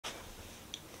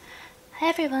Hi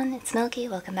everyone, it's Milky.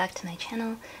 Welcome back to my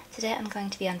channel. Today I'm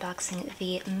going to be unboxing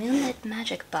the Moonlight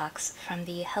Magic box from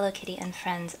the Hello Kitty and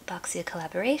Friends Bokksu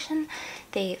collaboration.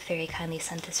 They very kindly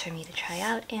sent this for me to try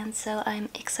out, and so I'm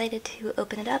excited to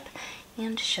open it up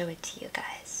and show it to you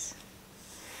guys.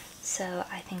 So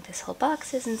I think this whole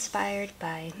box is inspired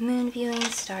by moon viewing,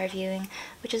 star viewing,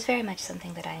 which is very much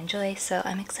something that I enjoy, so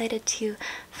I'm excited to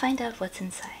find out what's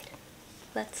inside.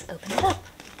 Let's open it up.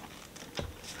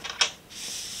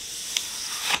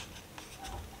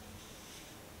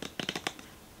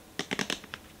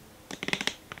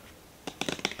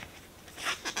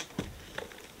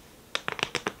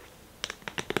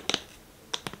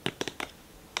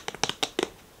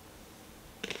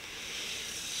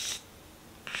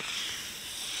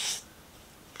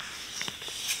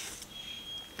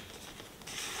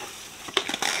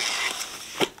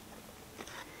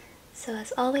 So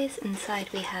as always, inside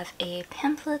we have a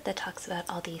pamphlet that talks about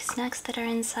all the snacks that are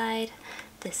inside.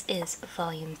 This is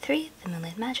Volume 3, the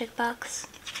Moonlight Magic box.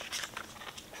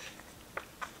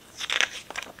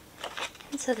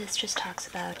 And so this just talks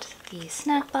about the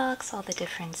snack box, all the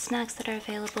different snacks that are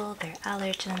available, their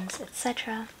allergens,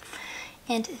 etc.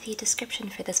 And the description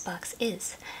for this box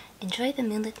is, enjoy the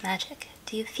moonlit magic.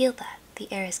 Do you feel that? The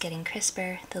air is getting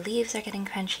crisper, the leaves are getting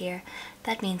crunchier.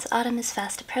 That means autumn is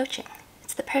fast approaching.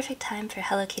 It's the perfect time for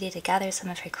Hello Kitty to gather some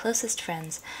of her closest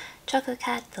friends, Choco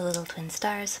Cat, the little twin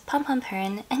stars, Pom Pom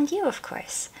Purin, and you, of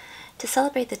course, to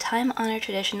celebrate the time-honored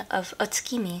tradition of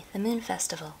Otsukimi, the moon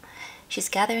festival. She's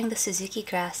gathering the Suzuki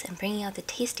grass and bringing out the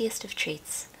tastiest of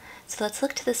treats. So let's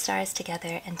look to the stars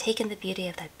together and take in the beauty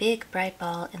of that big, bright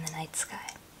ball in the night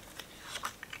sky.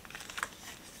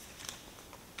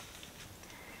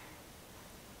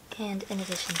 And in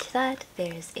addition to that,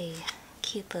 there's a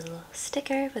cute little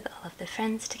sticker with all of the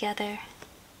friends together.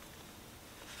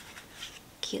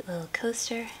 Cute little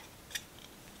coaster.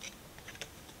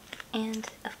 And,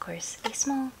 of course, a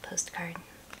small postcard.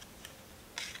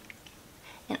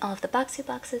 In all of the Bokksu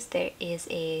boxes, there is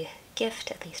a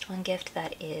gift, at least one gift,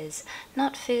 that is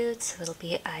not food, so it'll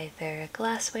be either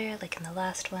glassware, like in the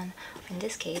last one, or in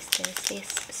this case, there's this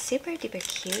super duper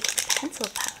cute pencil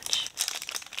pouch.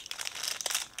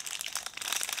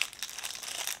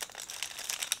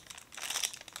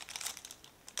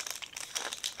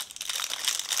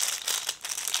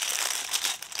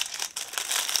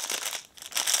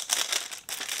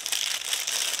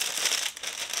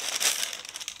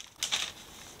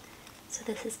 So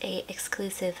this is a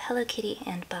exclusive Hello Kitty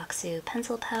and Bokksu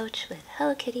pencil pouch with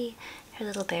Hello Kitty, her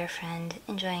little bear friend,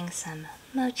 enjoying some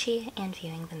mochi and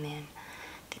viewing the moon.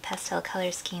 The pastel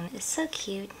color scheme is so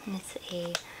cute, and it's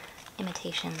a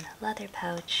imitation leather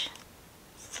pouch.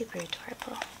 Super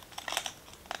adorable.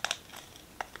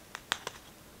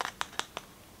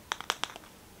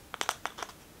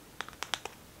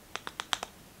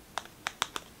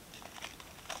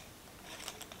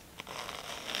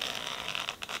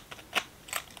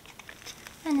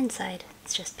 And inside,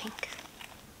 it's just pink.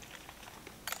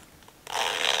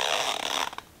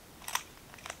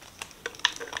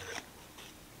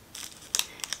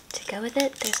 To go with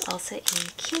it, there's also a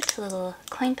cute little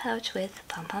coin pouch with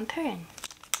Pom Pom Purin.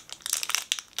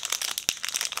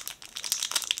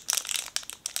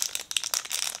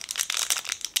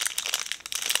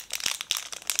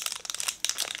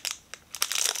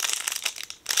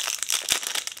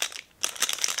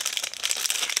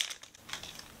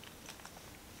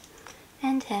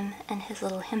 And him and his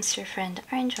little hamster friend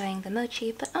are enjoying the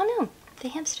mochi, but oh no, the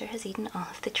hamster has eaten all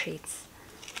of the treats.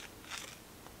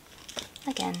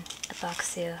 Again, a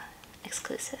Bokksu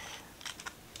exclusive.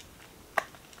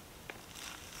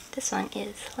 This one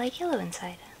is light yellow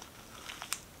inside.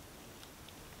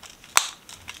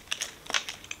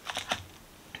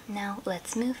 Now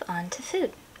let's move on to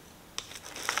food.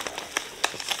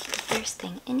 The first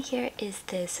thing in here is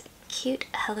this cute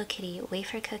Hello Kitty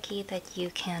wafer cookie that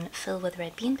you can fill with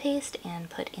red bean paste and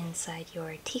put inside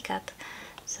your teacup.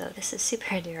 So this is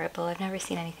super adorable. I've never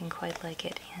seen anything quite like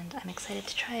it, and I'm excited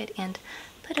to try it and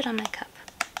put it on my cup.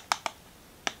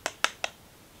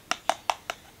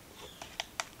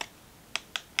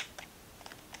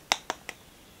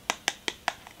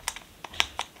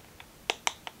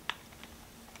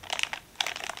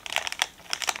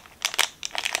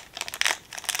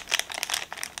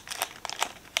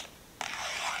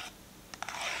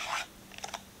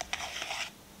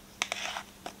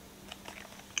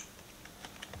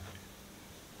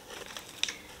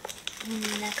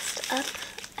 Next up,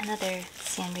 another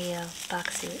Sanrio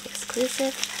Bokksu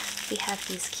exclusive. We have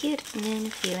these cute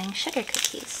moon viewing sugar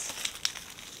cookies.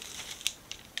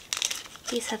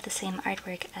 These have the same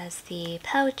artwork as the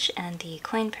pouch and the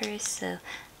coin purse, so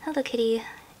Hello Kitty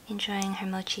enjoying her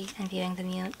mochi and viewing the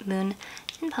moon,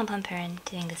 and Pom Pom Purin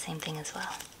doing the same thing as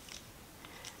well.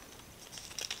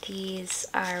 These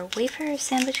are wafer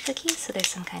sandwich cookies, so there's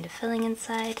some kind of filling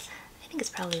inside. I think it's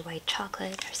probably white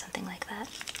chocolate or something like that.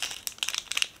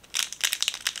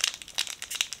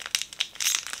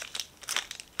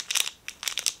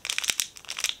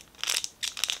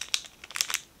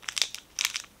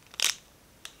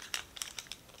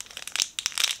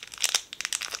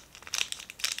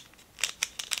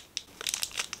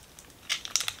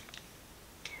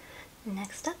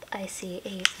 Next up, I see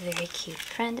a very cute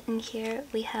friend in here.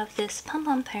 We have this Pom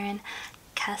Pom Purin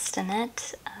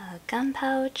castanet gum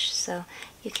pouch, so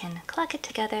you can clock it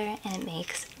together and it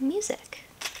makes music.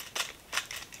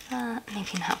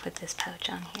 Maybe not with this pouch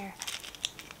on here.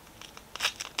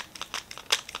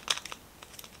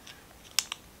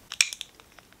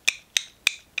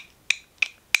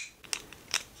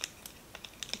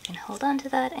 You can hold on to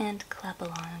that and clap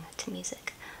along to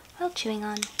music while chewing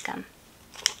on gum.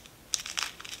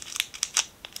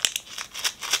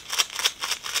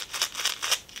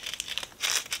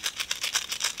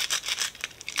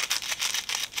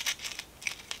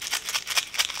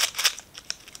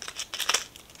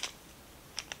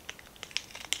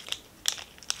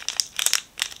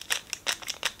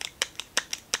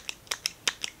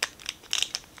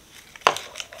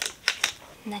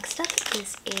 Next up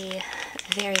is a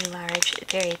very large,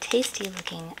 very tasty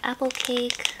looking apple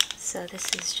cake. So this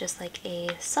is just like a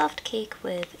soft cake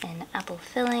with an apple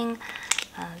filling.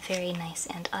 Very nice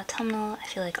and autumnal. I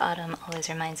feel like autumn always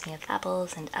reminds me of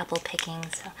apples and apple picking,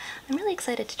 so I'm really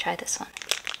excited to try this one.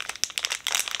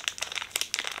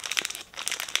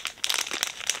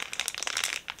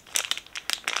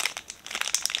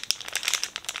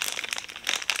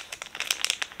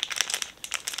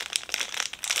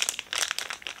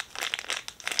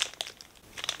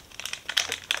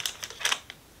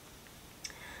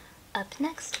 Up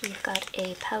next, we've got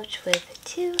a pouch with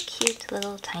two cute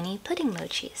little tiny pudding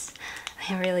mochis.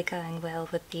 I'm really going well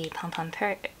with the Pom Pom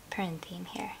Purin theme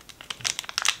here.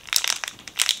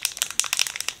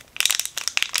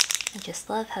 I just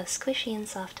love how squishy and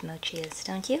soft mochi is,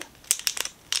 don't you?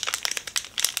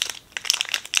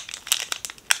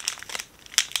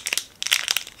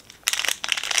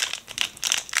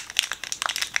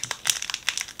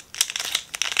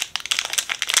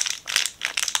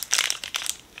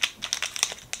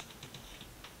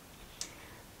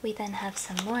 We then have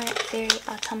some more very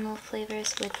autumnal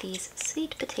flavors with these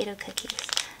sweet potato cookies.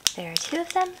 There are two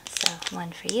of them, so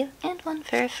one for you and one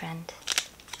for a friend.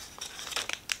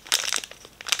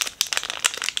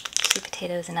 Sweet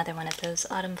potato is another one of those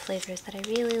autumn flavors that I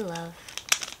really love.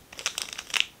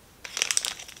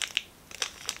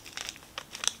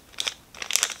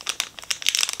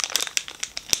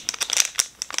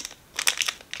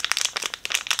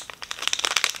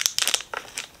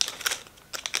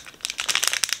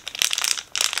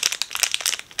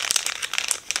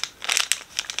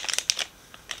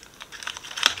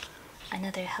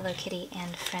 Another Hello Kitty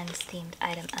and Friends themed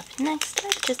item up next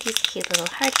are just these cute little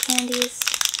hard candies.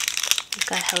 We've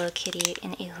got Hello Kitty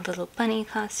in a little bunny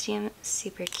costume,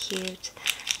 super cute.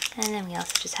 And then we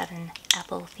also just have an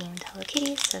apple themed Hello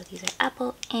Kitty, so these are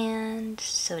apple and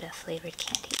soda flavored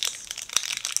candies.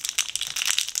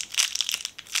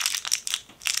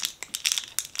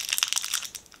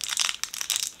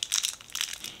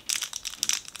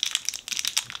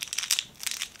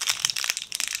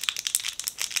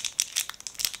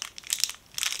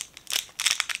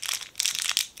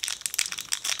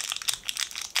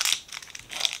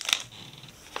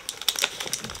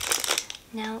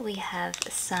 Now we have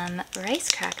some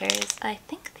rice crackers. I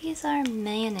think these are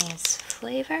mayonnaise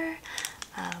flavor,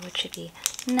 which should be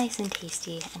nice and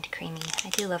tasty and creamy. I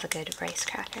do love a good rice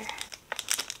cracker.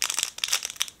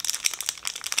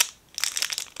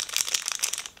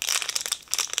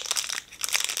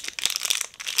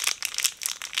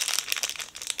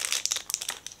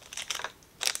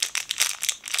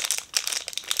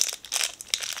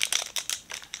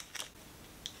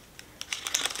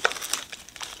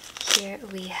 Here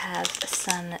we have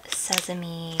some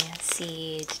sesame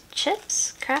seed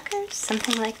chips, crackers,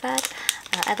 something like that.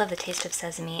 I love the taste of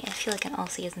sesame. I feel like in all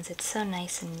seasons it's so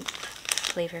nice and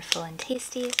flavorful and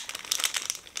tasty.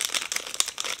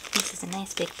 This is a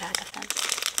nice big bag of them.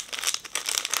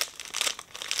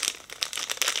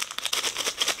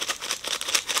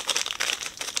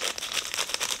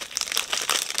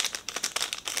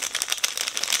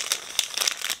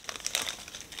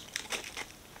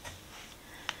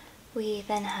 We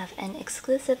then have an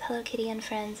exclusive Hello Kitty and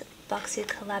Friends Bokksu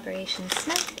collaboration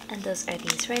snack, and those are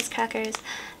these rice crackers.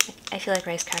 I feel like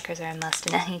rice crackers are a must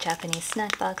in any Japanese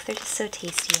snack box. They're just so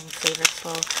tasty and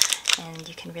flavorful, and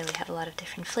you can really have a lot of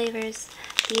different flavors.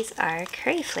 These are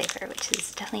curry flavor, which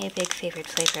is definitely a big favorite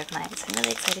flavor of mine, so I'm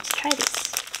really excited to try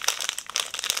these.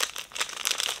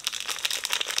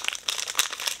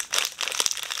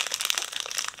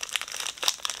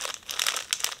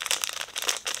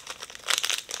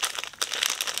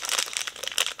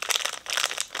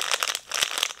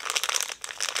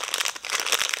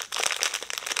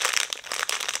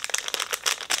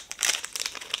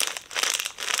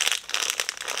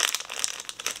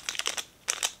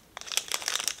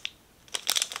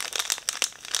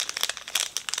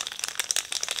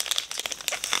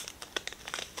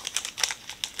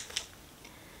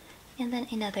 And then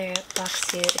another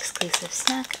Bokksu exclusive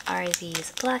snack are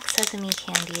these black sesame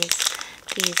candies.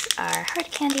 These are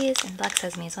hard candies, and black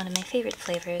sesame is one of my favorite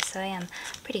flavors, so I am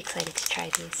pretty excited to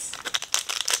try these.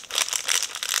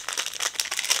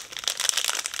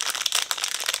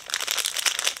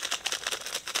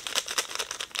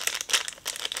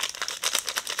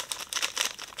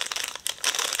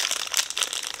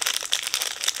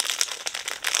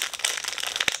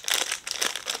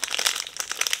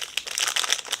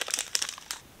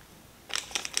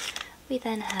 We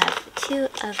then have two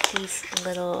of these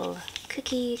little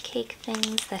cookie cake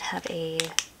things that have a,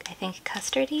 I think,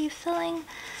 custardy filling.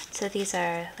 So these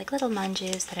are like little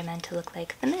manjus that are meant to look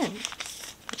like the moon,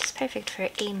 which is perfect for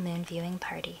a moon viewing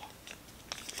party.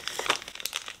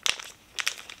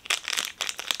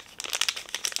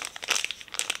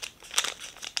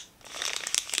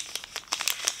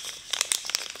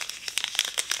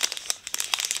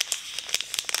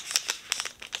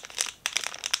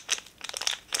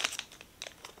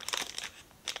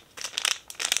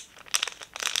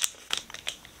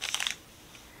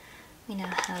 We now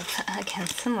have, again,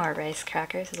 some more rice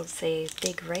crackers. It'll say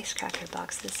Big Rice Cracker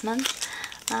Box this month.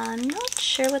 I'm not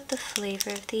sure what the flavor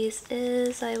of these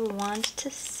is. I want to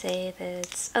say that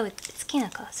it's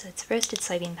kinoko, so it's roasted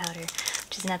soybean powder,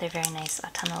 which is another very nice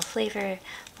autumnal flavor,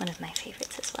 one of my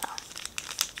favorites as well.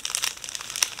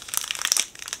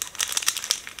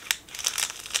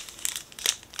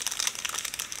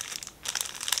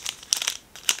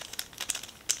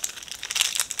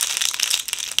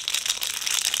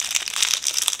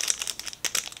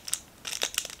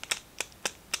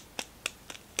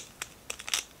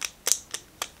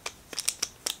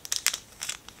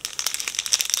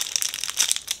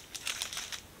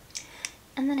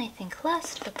 And then I think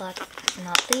last but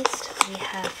not least, we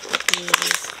have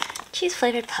these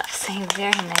cheese-flavored puffs. A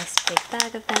very nice big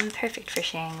bag of them, perfect for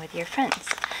sharing with your friends.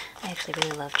 I actually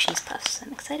really love cheese puffs, so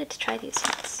I'm excited to try these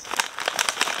ones.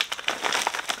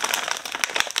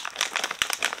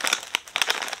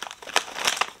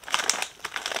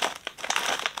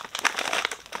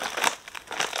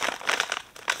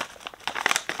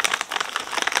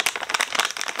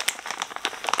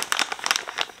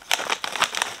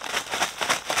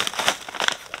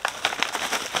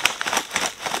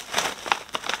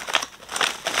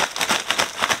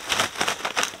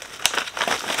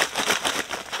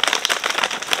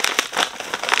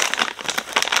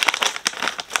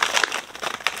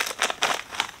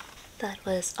 That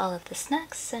was all of the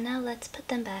snacks, so now let's put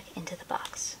them back into the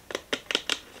box.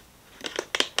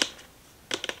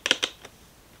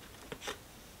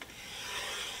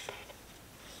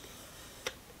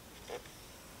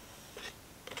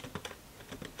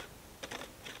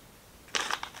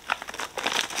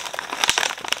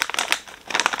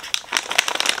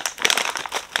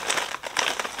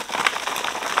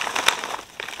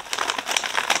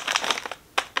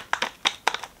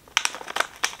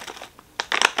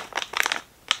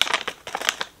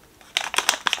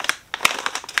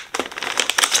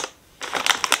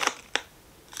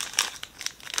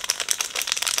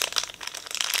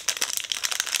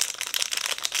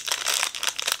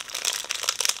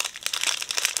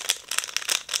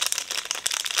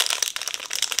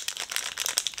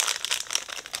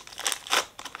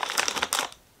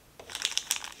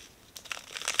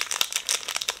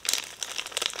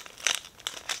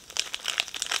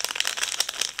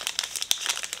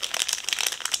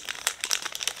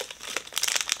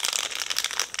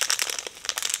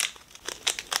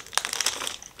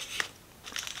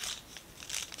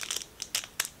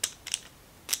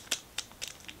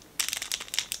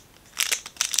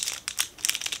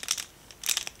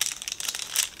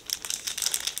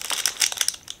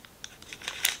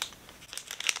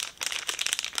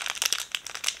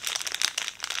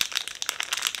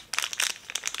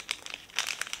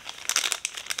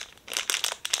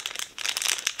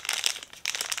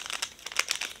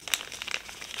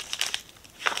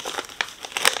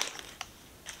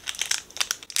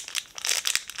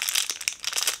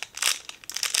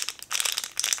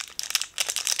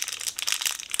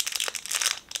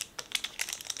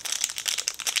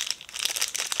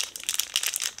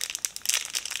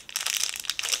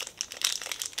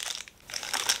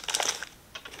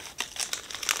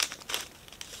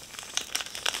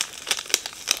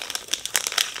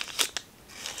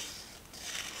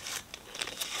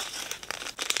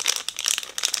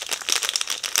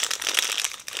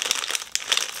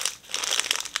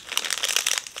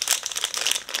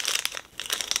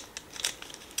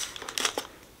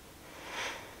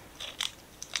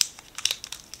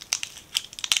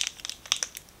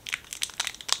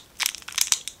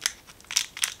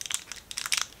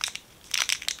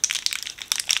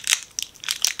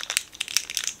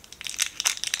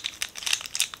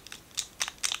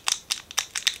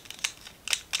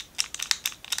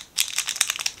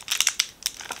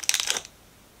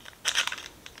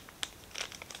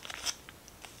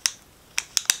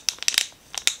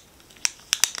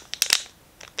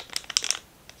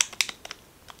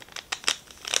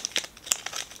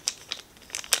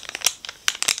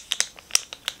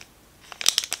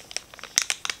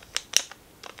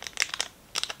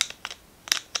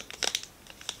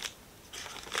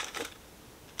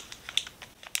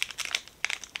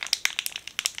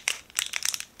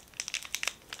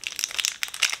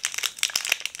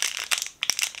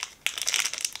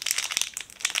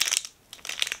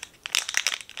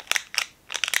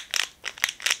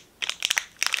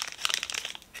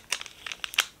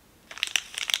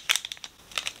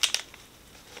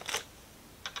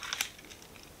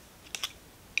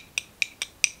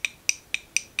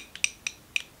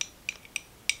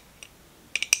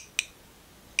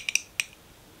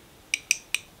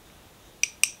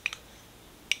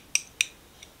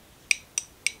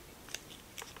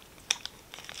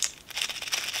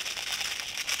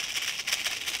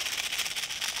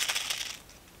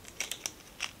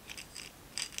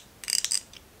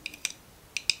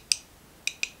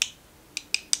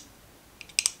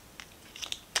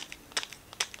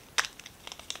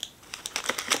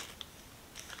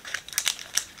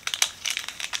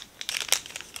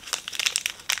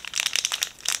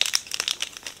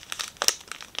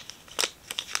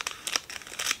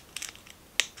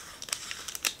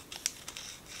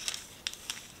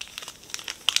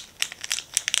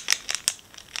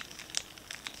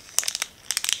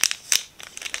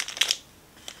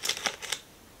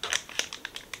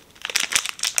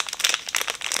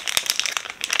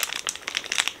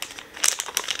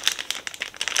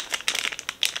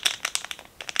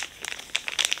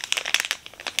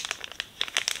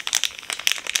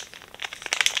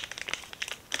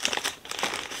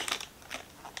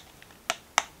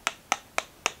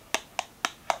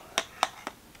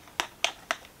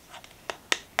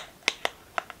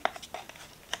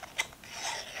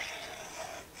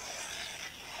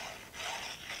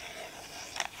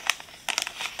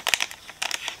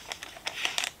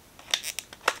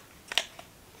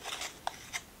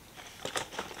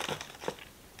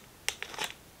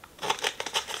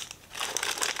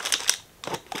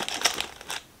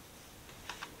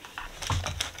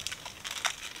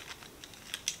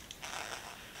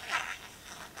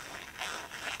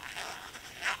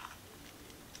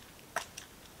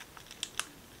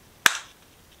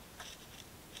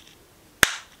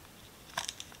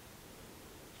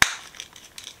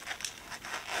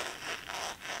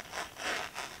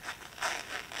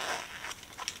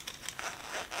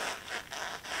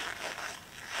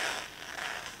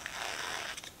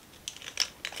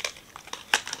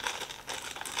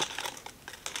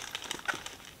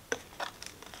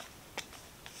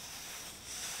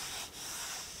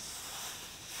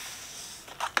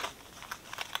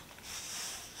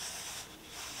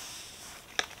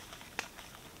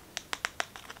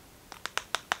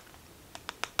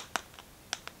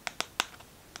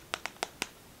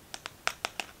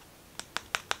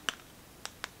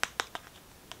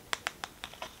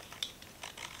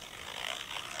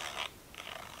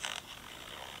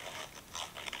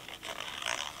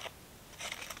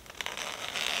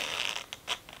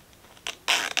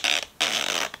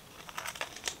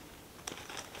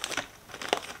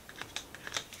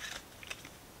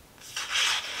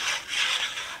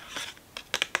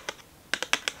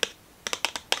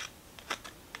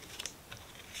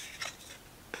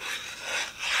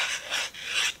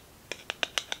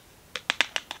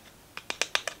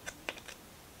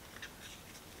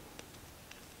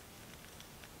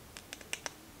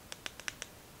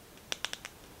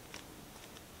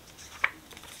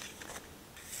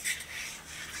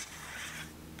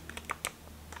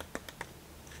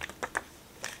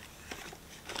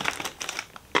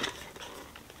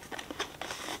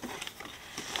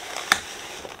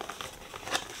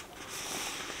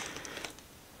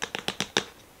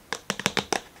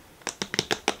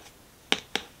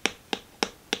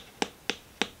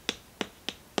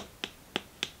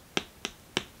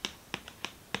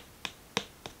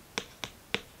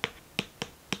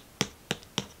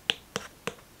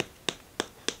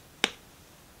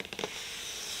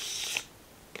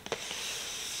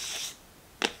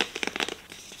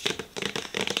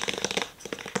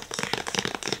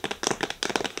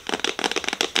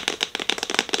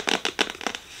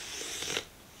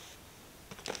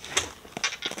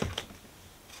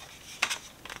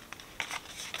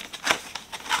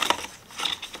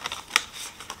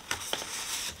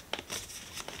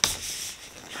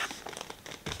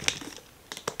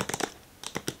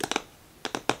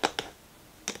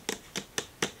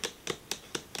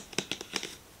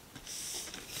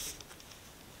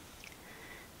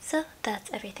 So that's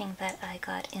everything that I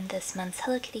got in this month's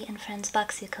Hello Kitty and Friends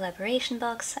Bokksu collaboration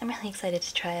box. I'm really excited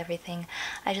to try everything.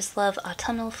 I just love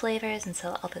autumnal flavors, and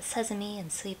so all the sesame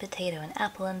and sweet potato and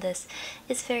apple in this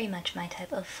is very much my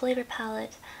type of flavor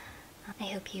palette. I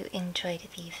hope you enjoyed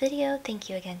the video. Thank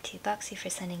you again to Bokksu for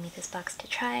sending me this box to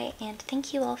try, and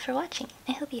thank you all for watching.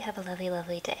 I hope you have a lovely,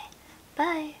 lovely day.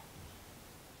 Bye!